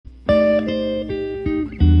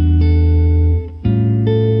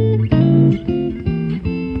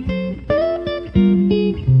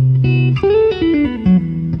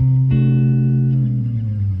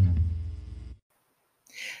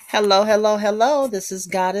Hello, hello, hello. This is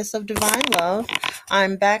Goddess of Divine Love.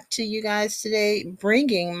 I'm back to you guys today,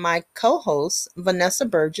 bringing my co host, Vanessa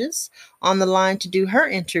Burgess, on the line to do her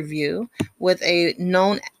interview with a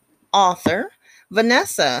known author.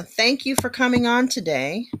 Vanessa, thank you for coming on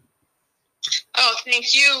today. Oh,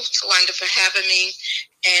 thank you, Tawanda, for having me.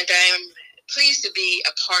 And I'm pleased to be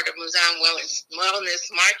a part of Muzan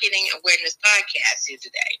Wellness Marketing Awareness Podcast here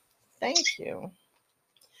today. Thank you.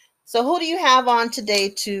 So, who do you have on today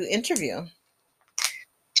to interview?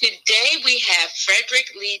 Today we have Frederick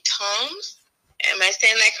Lee Tomes. Am I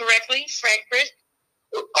saying that correctly? Frederick?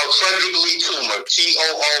 Frederick Lee Toomer,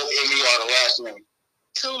 Toomer, the last name.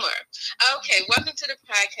 Toomer. Okay, welcome to the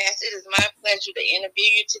podcast. It is my pleasure to interview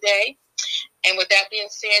you today. And with that being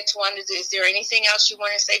said, Tawanda, is there anything else you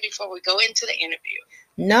want to say before we go into the interview?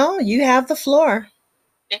 No, you have the floor.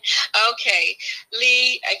 Okay.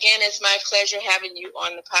 Lee, again, it's my pleasure having you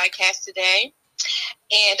on the podcast today.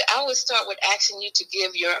 And I will start with asking you to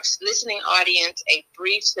give your listening audience a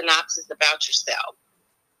brief synopsis about yourself.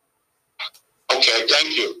 Okay,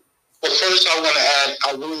 thank you. Well, first I want to add,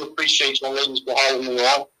 I really appreciate you ladies for having me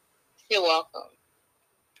on. You're welcome.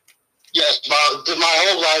 Yes, my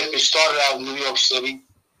whole life, it started out in New York City.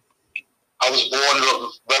 I was born in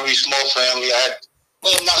a very small family.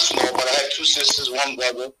 Not small, but I had two sisters, one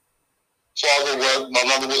brother. Father worked. My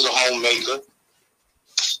mother was a homemaker.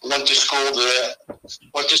 Went to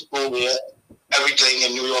school there. Everything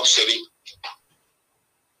in New York City.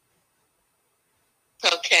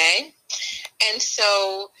 Okay. And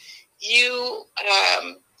so your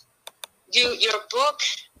book,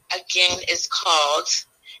 again, is called,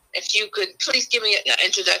 if you could please give me an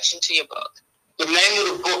introduction to your book. The name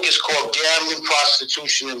of the book is called Gambling,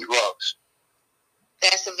 Prostitution, and Drugs.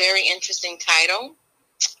 That's a very interesting title.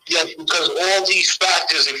 Yes, because all these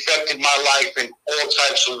factors affected my life in all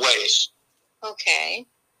types of ways. Okay.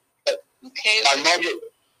 My mother,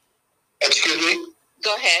 excuse me?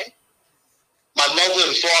 Go ahead. My mother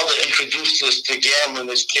and father introduced us to gambling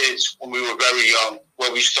as kids when we were very young,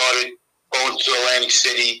 where we started going to Atlantic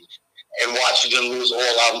City and watching them lose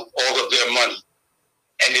all of their money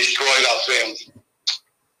and destroyed our family.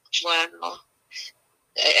 Wow.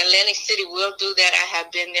 Atlantic City will do that. I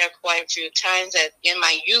have been there quite a few times. In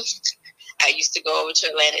my youth, I used to go over to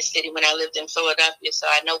Atlantic City when I lived in Philadelphia, so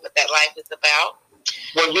I know what that life is about.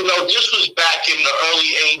 Well, this was back in the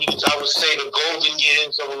early 80s. I would say the golden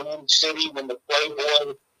years of Atlantic City when the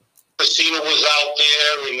Playboy Casino was out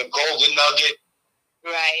there and the Golden Nugget.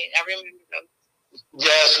 Right, I remember them.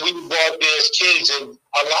 Yes, we bought there as kids, and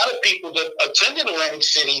a lot of people that attended Atlantic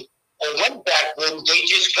City or went back then, they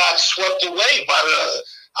just got swept away by the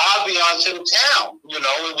ambiance of the town.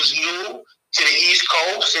 It was new to the East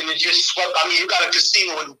Coast, and it just swept. I mean, you got a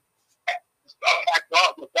casino in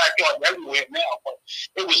a backyard everywhere now, but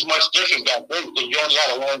it was much different back then because you only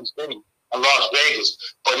had Atlantic City and Las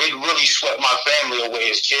Vegas, but it really swept my family away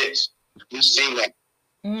as kids. You've seen that.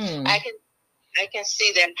 Mm. I can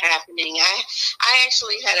see that happening. I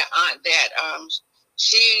actually had an aunt that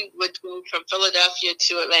she would go from Philadelphia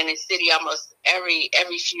to Atlantic City almost every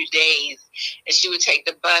few days, and she would take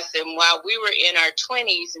the bus. And while we were in our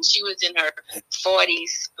 20s and she was in her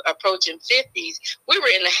 40s, approaching 50s, we were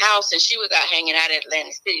in the house and she was out hanging out at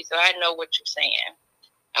Atlantic City. So I know what you're saying.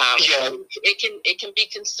 It can be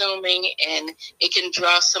consuming, and it can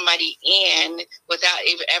draw somebody in without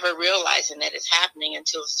even ever realizing that it's happening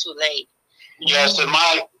until it's too late. Yes, and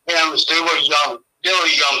my parents, they were young. They were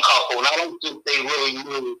a young couple, and I don't think they really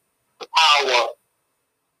knew the power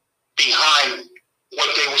behind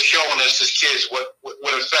what they were showing us as kids,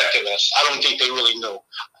 what affected us. I don't think they really knew.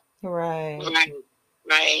 Right.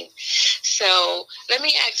 So let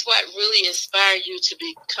me ask, what really inspired you to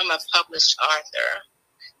become a published author?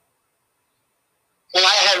 Well,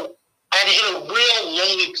 I had hit a real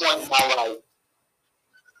lonely point in my life.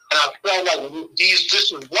 And I felt like this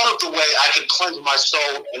is one of the ways I could cleanse my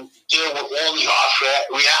soul and deal with all the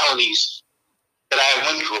harsh realities that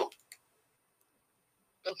I went through.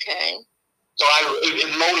 Okay. So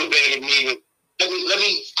it motivated me to let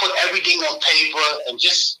me put everything on paper and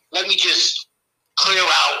let me clear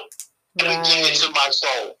out everything into my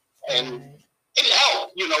soul. And it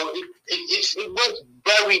helped, it was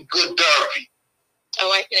very good therapy.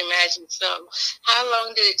 Oh, I can imagine so. How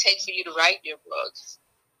long did it take for you to write your books?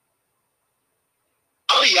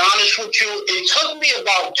 I'll be honest with you, it took me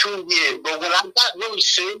about 2 years, but when I got really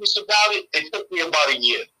serious about it, it took me about a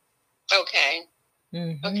year. Okay.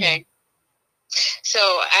 Mm-hmm. Okay. So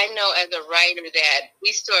I know as a writer that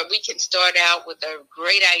we can start out with a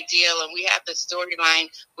great ideal and we have the storyline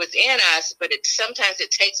within us, but sometimes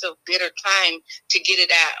it takes a bit of time to get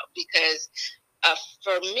it out because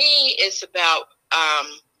For me, it's about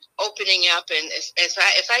opening up, and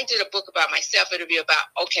if I did a book about myself, it would be about,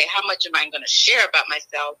 okay, how much am I going to share about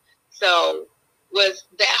myself? So was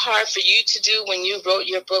that hard for you to do when you wrote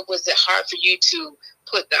your book? Was it hard for you to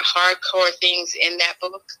put the hardcore things in that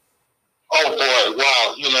book? Oh boy,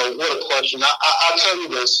 wow! What a question. I'll tell you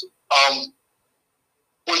this: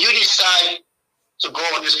 when you decide to go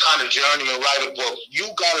on this kind of journey and write a book, you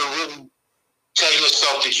got to really tell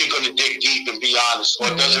yourself that you're going to dig deep and be honest, or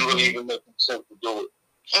it doesn't really even make sense to do it.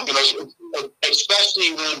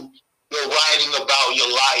 Especially when you're writing about your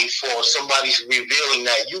life or somebody's revealing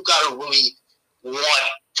that, you got to really want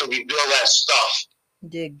to reveal that stuff.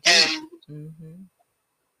 Dig deep. And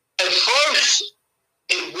at first,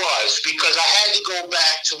 it was because I had to go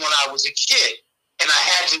back to when I was a kid, and I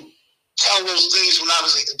had to tell those things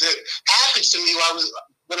that happened to me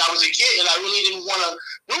when I was a kid, and I really didn't want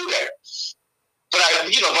to do that. But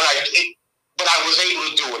I was able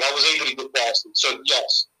to do it. I was able to get past it. So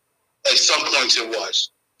yes, at some points it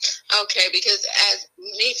was. Okay, because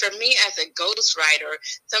for me as a ghostwriter,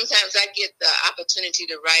 sometimes I get the opportunity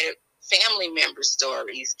to write family member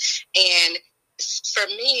stories, and for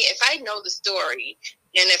me, if I know the story,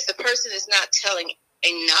 and if the person is not telling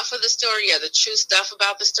enough of the story or the true stuff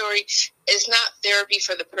about the story, it's not therapy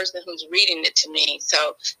for the person who's reading it to me.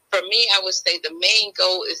 So for me, I would say the main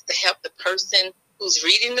goal is to help the person who's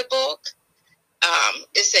reading the book.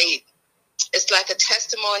 It's like a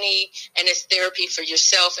testimony, and it's therapy for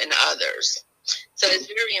yourself and others. So it's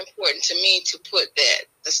very important to me to put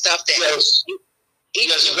the stuff that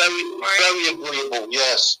yes, very agreeable.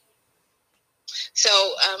 Yes. So,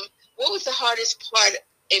 what was the hardest part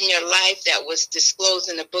in your life that was disclosed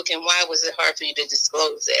in the book, and why was it hard for you to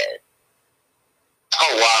disclose it?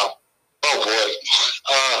 Oh wow! Oh boy!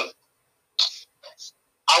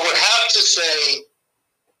 I would have to say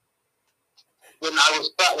when I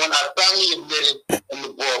finally admitted in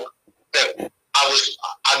the book that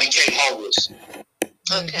I became homeless.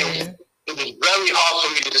 Okay. It was very hard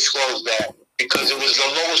for me to disclose that because it was the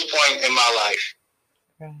lowest point in my life.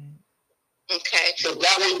 Right. Okay. So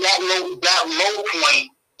that low point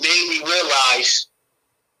made me realize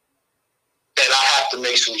that I have to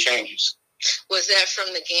make some changes. Was that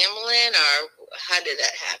from the gambling, or how did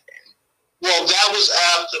that happen? Well, that was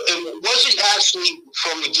after. It wasn't actually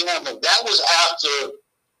from the gambling. That was after.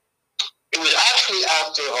 It was actually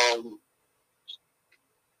after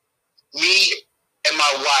me and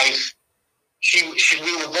my wife.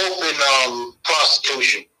 We were both in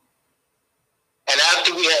prostitution, and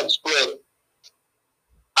after we had split,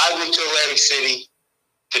 I went to Atlantic City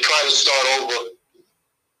to try to start over.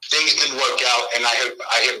 Things didn't work out, and I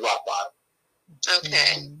hit rock bottom.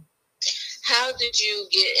 Okay. How did you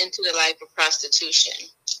get into the life of prostitution?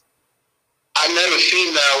 I met a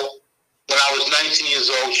female when I was 19 years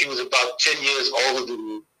old. She was about 10 years older than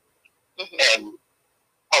me, and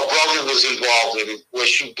her brother was involved in it, where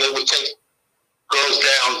they would take girls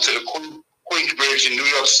down to the Queensbridge in New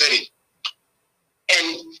York City,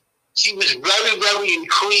 and she was very, very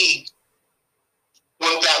intrigued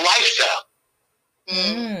with that lifestyle.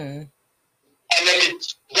 And at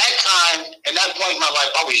that time, at that point in my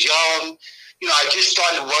life, I was young. I just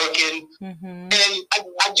started working. And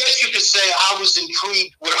I guess you could say I was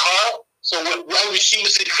intrigued with her. So whatever she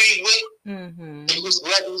was intrigued with, it was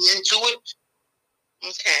led me into it.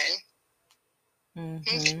 Okay.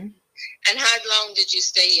 And how long did you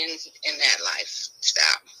stay in that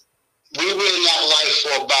lifestyle? We were in that life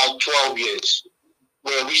for about 12 years,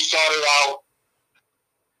 where we started out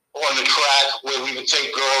on the track, where we would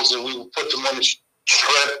take girls and we would put them on the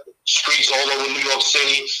streets all over New York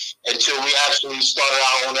City until we actually started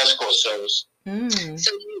our own escort service.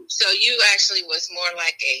 So you actually was more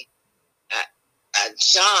like a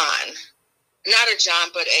John, not a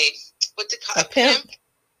John, but a pimp.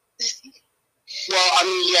 Well, I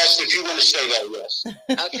mean, yes, if you want to say that, yes.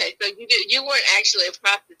 Okay, so you weren't actually a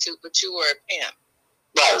prostitute, but you were a pimp.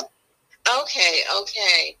 Right.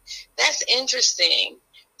 Okay. That's interesting.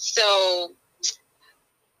 So,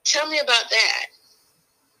 tell me about that.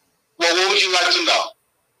 Well, what would you like to know?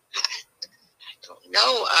 I don't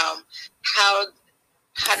know.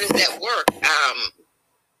 How does that work?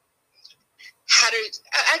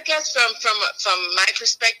 I guess from my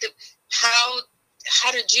perspective, how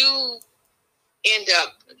did you end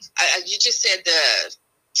up? You just said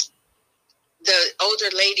the older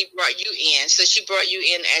lady brought you in, so she brought you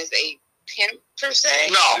in as a pimp per se?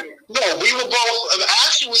 No, we were both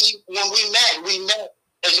actually when we met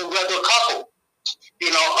as a regular couple. A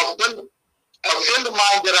friend of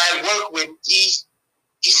mine that I work with, he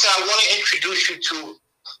said, I want to introduce you to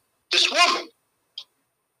this woman.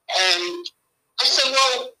 And I said,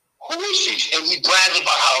 well, who is she? And we bragged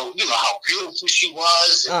about how beautiful she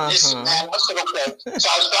was and this and that. I said, okay. So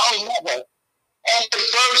I finally met her. And at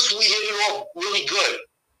first we hit it off really good.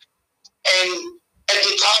 And at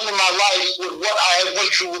the time in my life, with what I had went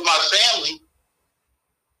through with my family,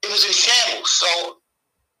 it was in shambles. So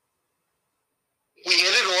we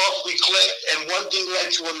hit it off, we clicked, and one thing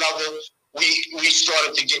led to another. We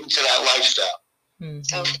started to get into that lifestyle.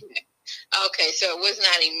 Mm-hmm. Okay, so it was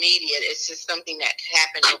not immediate. It's just something that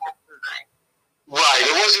happened over time. Right.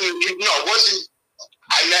 It wasn't.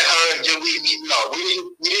 I met her and then we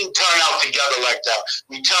didn't turn out together like that.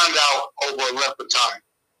 We turned out over a length of time.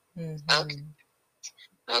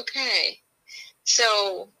 Mm-hmm. Okay.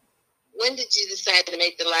 So when did you decide to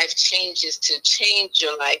make the life changes to change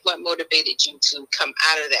your life? What motivated you to come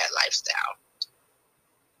out of that lifestyle?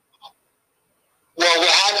 Well, what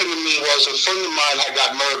happened to me was a friend of mine had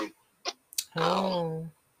got murdered. Oh.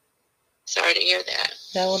 Sorry to hear that.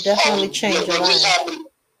 That will definitely change your life.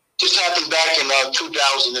 This happened back in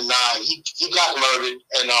 2009. He got murdered,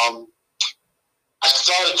 and I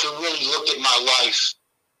started to really look at my life,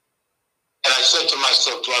 and I said to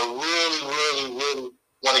myself, do I really, really, really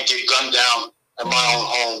want to get gunned down at my own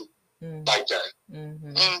home like that?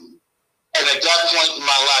 Mm-hmm. And at that point in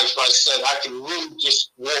my life, I said I can really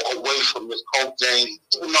just walk away from this whole thing.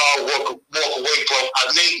 Even though I walk away, but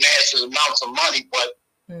I made massive amounts of money, but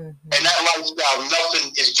in that lifestyle,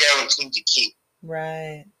 nothing is guaranteed to keep.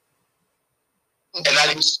 Right. And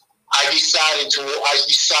I decided to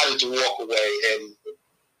walk away, and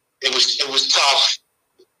it was tough,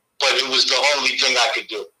 but it was the only thing I could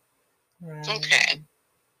do. Right. Okay.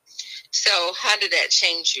 So how did that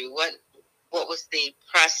change you? What was the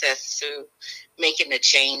process to making the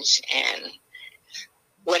change, and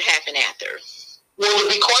what happened after? Well, to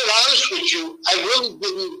be quite honest with you, I really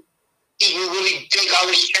didn't even really think I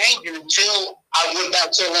was changing until I went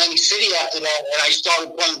back to Atlantic City after that, and I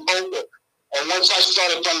started playing poker. And once I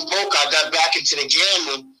started playing poker, I got back into the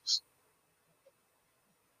gambling.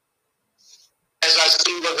 As I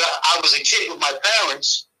was a kid with my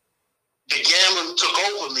parents, the gambling took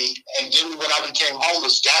over me, and then when I became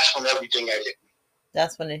homeless, that's when everything had hit me.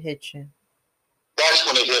 That's when it hit you. That's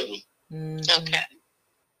when it hit me. Mm-hmm. Okay.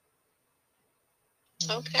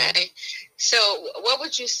 Okay. So what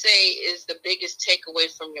would you say is the biggest takeaway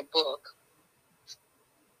from your book?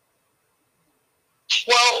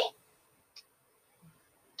 Well,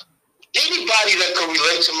 anybody that can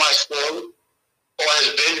relate to my story or has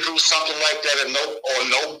been through something like that or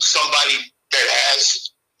know somebody that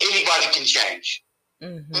has, anybody can change.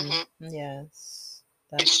 Yes.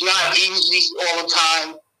 It's not easy all the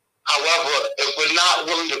time. However, if we're not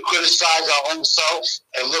willing to criticize our own selves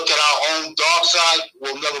and look at our own dark side,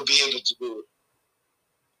 we'll never be able to do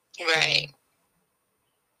it. Right.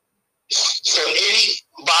 So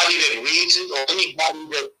anybody that reads it or anybody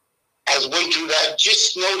that has went through that,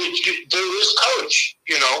 just know that there is courage.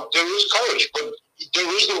 There is courage, but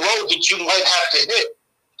there is a road that you might have to hit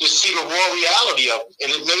to see the raw reality of it,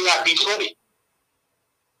 and it may not be pretty.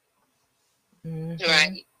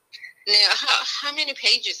 Right. Now, how many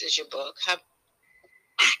pages is your book?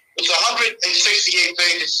 It's 168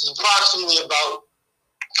 pages. It's approximately about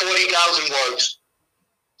 40,000 words.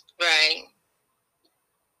 Right.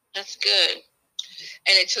 That's good.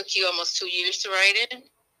 And it took you almost 2 years to write it?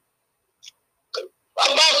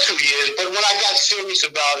 About 2 years, but when I got serious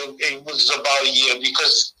about it, it was about a year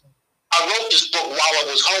because I wrote this book while I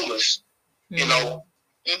was homeless,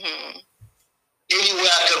 Anywhere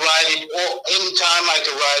I could write it, or anytime I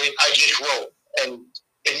could write it, I just wrote. And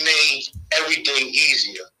it made everything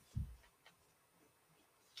easier.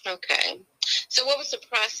 Okay. So what was the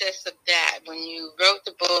process of that? When you wrote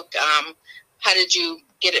the book, how did you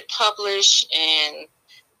get it published, and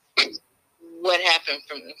what happened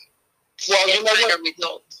from the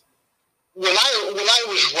results? When I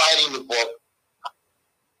was writing the book,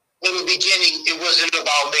 in the beginning, it wasn't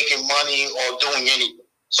about making money or doing anything.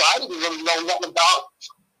 So I didn't really know nothing about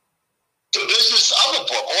the business of a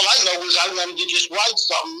book. All I know is I wanted to just write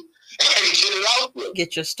something and get it out there.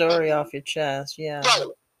 Get your story off your chest, yeah. Right.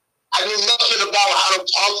 I knew nothing about how to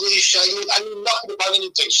publish. I knew nothing about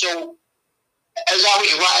anything. So as I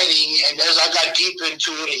was writing and as I got deeper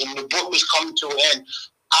into it and the book was coming to an end,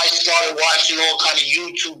 I started watching all kind of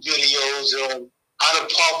YouTube videos on how to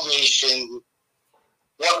publish and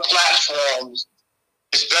what platforms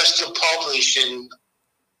is best to publish, and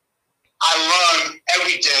I learned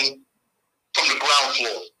everything from the ground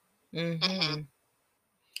floor. Mm-hmm.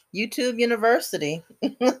 YouTube University.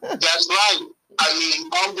 That's right. I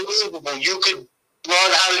mean, unbelievable. You could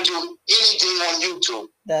learn how to do anything on YouTube.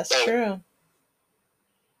 That's true.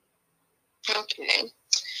 Okay.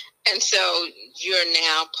 And so you're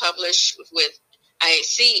now published with, I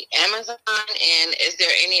see, Amazon, and is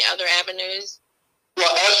there any other avenues?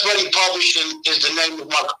 Well, S. Ready Publishing is the name of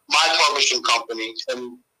my publishing company,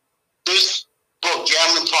 and this book,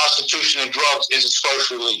 Gambling, Prostitution, and Drugs, is its first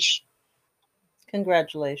release.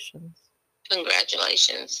 Congratulations.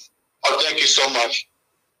 Congratulations. Oh, thank you so much.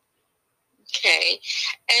 Okay.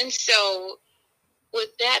 And so,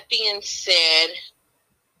 with that being said,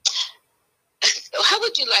 how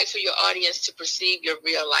would you like for your audience to perceive your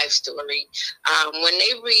real life story? When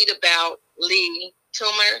they read about Lee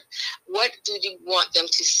Toomer, what do you want them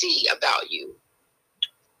to see about you?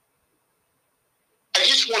 I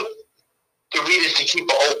just want the readers to keep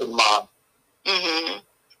an open mind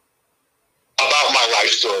about my life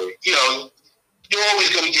story. You know, you're always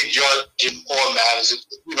going to get judged in all matters.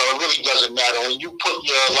 You know, it really doesn't matter. When you put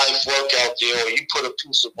your life work out there, or you put a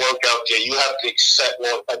piece of work out there, you have to accept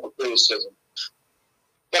all type of criticism.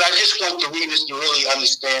 But I just want the readers to really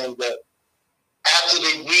understand that after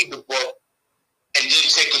they read the book and then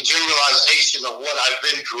take a generalization of what I've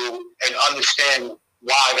been through and understand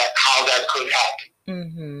how that could happen.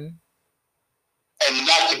 Mm-hmm. And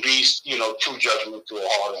not to be, you know, too judgmental or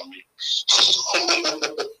hard on me.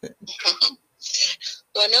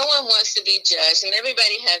 Well, no one wants to be judged, and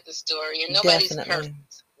everybody has a story, and nobody's perfect.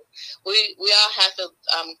 We all have to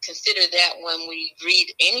consider that when we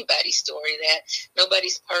read anybody's story, that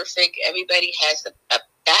nobody's perfect. Everybody has a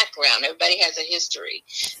background. Everybody has a history.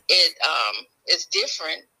 It's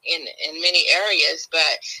different in many areas,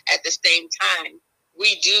 but at the same time,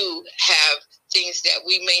 we do have things that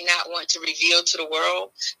we may not want to reveal to the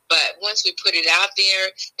world. But once we put it out there,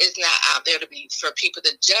 it's not out there for people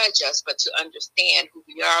to judge us, but to understand who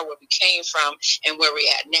we are, where we came from, and where we're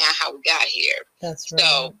at now, how we got here. That's right.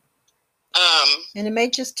 So, and it may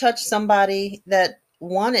just touch somebody that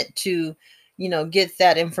wanted to, you know, get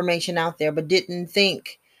that information out there, but didn't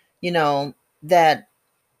think, you know, that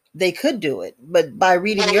they could do it. But by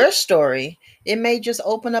reading your story, it may just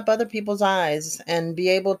open up other people's eyes and be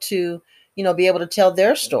able to, you know, tell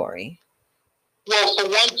their story. Well, for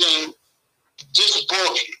one thing, this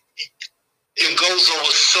book, it goes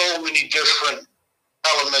over so many different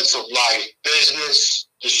elements of life: business,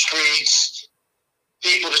 the streets,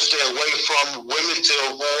 people to stay away from, women to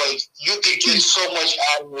avoid. You could get so much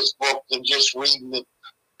out of this book than just reading it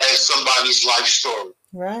as somebody's life story.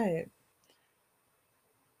 Right.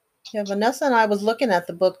 Yeah, Vanessa and I was looking at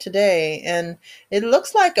the book today, and it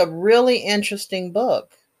looks like a really interesting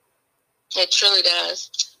book. It truly does.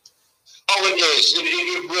 Oh, it is. It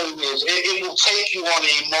really is. It will take you on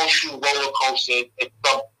an emotional roller coaster at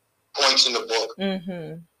some points in the book.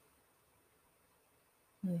 Mm-hmm.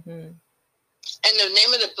 Mm-hmm. And the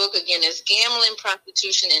name of the book again is Gambling,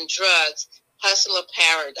 Prostitution, and Drugs, Hustler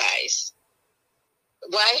Paradise.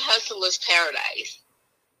 Why Hustler's Paradise?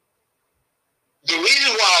 The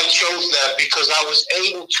reason why I chose that, because I was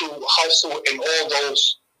able to hustle in all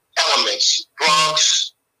those elements: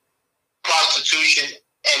 drugs, prostitution,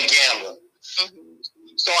 and gambling.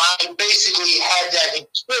 Mm-hmm. So I basically had that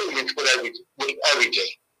experience with every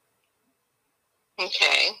day.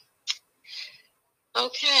 Okay.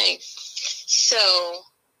 Okay. So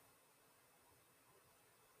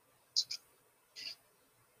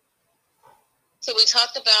we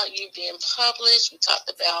talked about you being published. We talked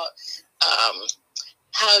about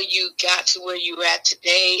how you got to where you're at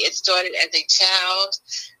today. It started as a child,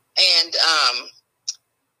 and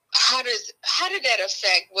how did that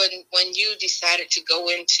affect when you decided to go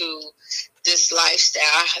into this lifestyle?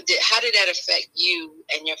 How did that affect you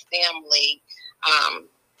and your family,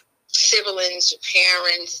 siblings, your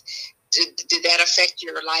parents? Did that affect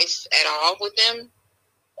your life at all with them?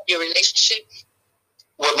 Your relationship?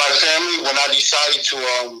 With my family, when I decided to,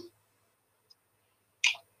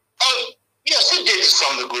 yes, it did to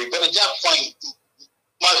some degree, but at that point,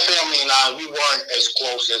 my family and I, we weren't as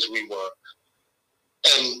close as we were.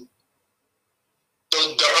 And the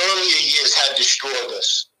earlier years had destroyed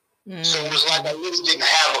us. Mm. So it was like I really didn't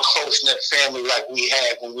have a close-knit family like we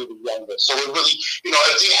had when we were younger. So it really, you know,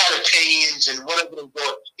 if they had opinions and whatever they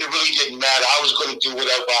thought, it really didn't matter. I was going to do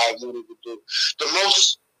whatever I wanted to do. The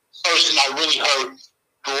most person I really hurt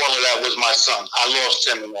through all of that was my son. I lost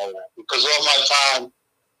him and all that. Because all my time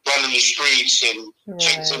running the streets and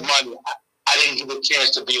chasing money, I didn't get a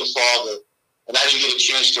chance to be a father. And I didn't get a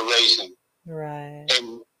chance to raise him. Right.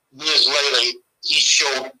 And years later, he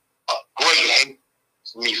showed a great hate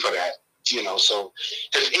for me for that. You know, so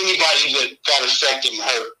if anybody that got affected and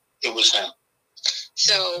hurt, it was him.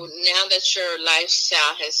 So now that your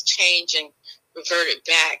lifestyle has changed and reverted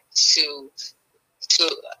back to to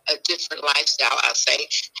a different lifestyle, I'll say.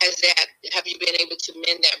 Have you been able to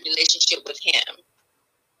mend that relationship with him?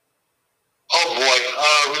 Oh boy,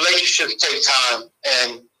 relationships take time,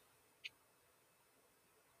 and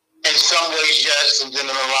in some ways yes, and then in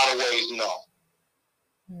a lot of ways no.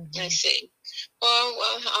 I see. Well,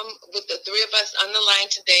 with the three of us on the line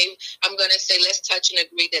today, I'm going to say let's touch and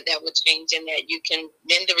agree that would change, and that you can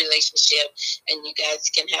mend the relationship, and you guys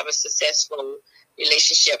can have a successful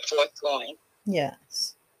relationship forthgoing.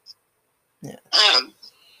 Yes. Yeah.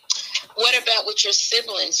 What about with your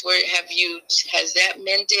siblings? Has that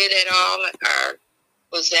mended at all, or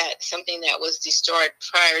was that something that was destroyed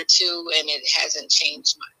prior to, and it hasn't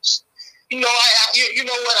changed much? You know, you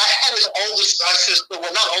know what? I had an older sister. Well,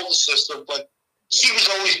 not older sister, but she was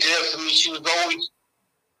always there for me. She was always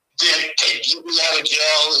there to get me out of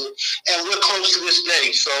jail, and we're close to this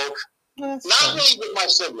day. So, That's not good. really with my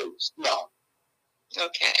siblings, no.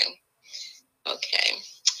 Okay.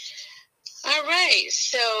 All right.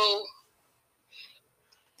 So,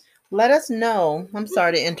 let us know. I'm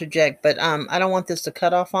sorry to interject, but I don't want this to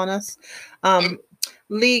cut off on us.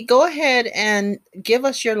 Lee, go ahead and give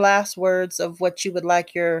us your last words of what you would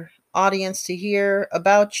like your audience to hear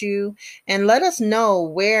about you, and let us know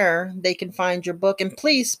where they can find your book. And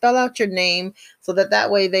please spell out your name so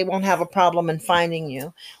that way they won't have a problem in finding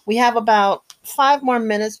you. We have about 5 more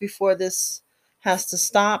minutes before this has to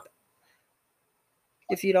stop.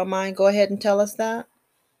 If you don't mind, go ahead and tell us that.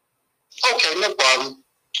 Okay, no problem.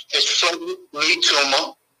 It's Frederick Lee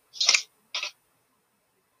Toomer.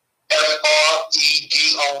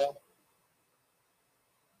 FREDRICKLEETOOMER.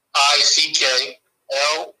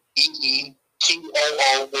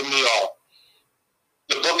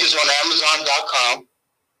 The book is on Amazon.com.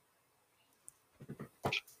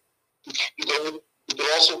 You can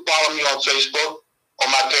also follow me on Facebook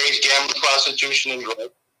on my page, Gambling, Prostitution, and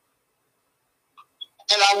Drug.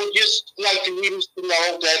 And I would just like the readers to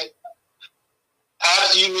know that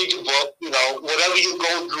after you read the book, you know, whatever you're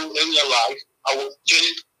going through in your life, I would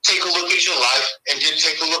just take a look at your life and then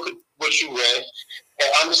take a look at what you read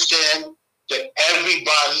and understand that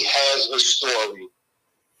everybody has a story,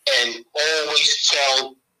 and always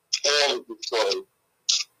tell all of the story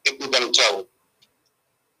if you're going to tell it.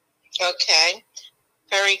 Okay.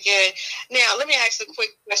 Very good. Now, let me ask a quick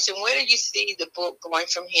question. Where do you see the book going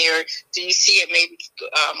from here? Do you see it maybe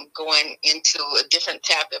going into a different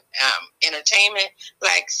type of entertainment,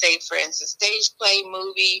 like, say, for instance, stage play,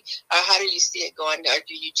 movie? How do you see it going, or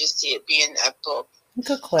do you just see it being a book?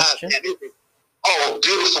 Good question.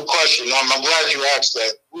 Beautiful question. I'm glad you asked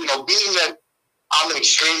that. You know, being that I'm an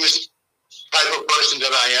extremist type of person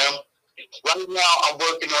that I am, right now I'm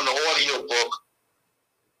working on the audio book.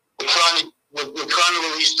 We're trying to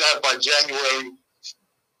release that by January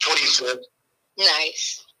 25th.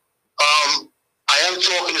 Nice. I am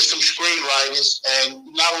talking to some screenwriters, and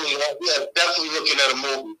not only that, we are definitely looking at a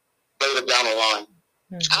movie later down the line.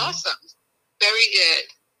 Mm-hmm. Awesome. Very good.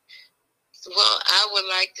 Well, I would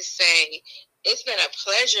like to say it's been a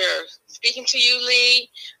pleasure speaking to you, Lee.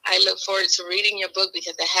 I look forward to reading your book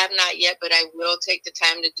because I have not yet, but I will take the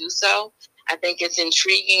time to do so. I think it's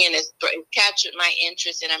intriguing, and it's captured my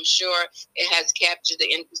interest, and I'm sure it has captured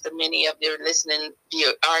the interest of many of your listening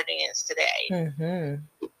audience today.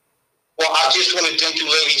 Mm-hmm. Well, I just want to thank you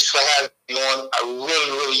ladies for having me on. I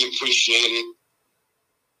really, really appreciate it.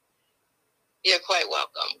 You're quite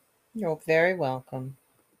welcome. You're very welcome.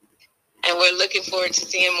 And we're looking forward to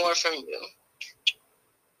seeing more from you.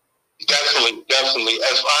 Definitely.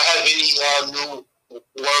 If I have any new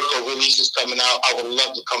work or releases coming out, I would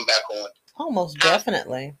love to come back on. Oh, most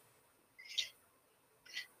definitely.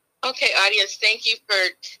 Okay, audience, thank you for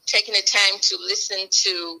taking the time to listen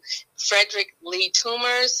to Frederick Lee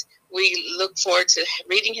Toomer's. We look forward to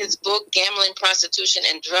reading his book, Gambling, Prostitution,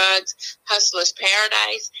 and Drugs, Hustler's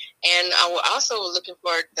Paradise. And we're also looking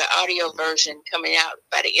forward to the audio version coming out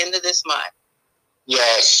by the end of this month.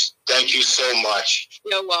 Yes, thank you so much.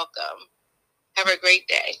 You're welcome. Have a great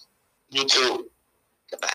day. You too.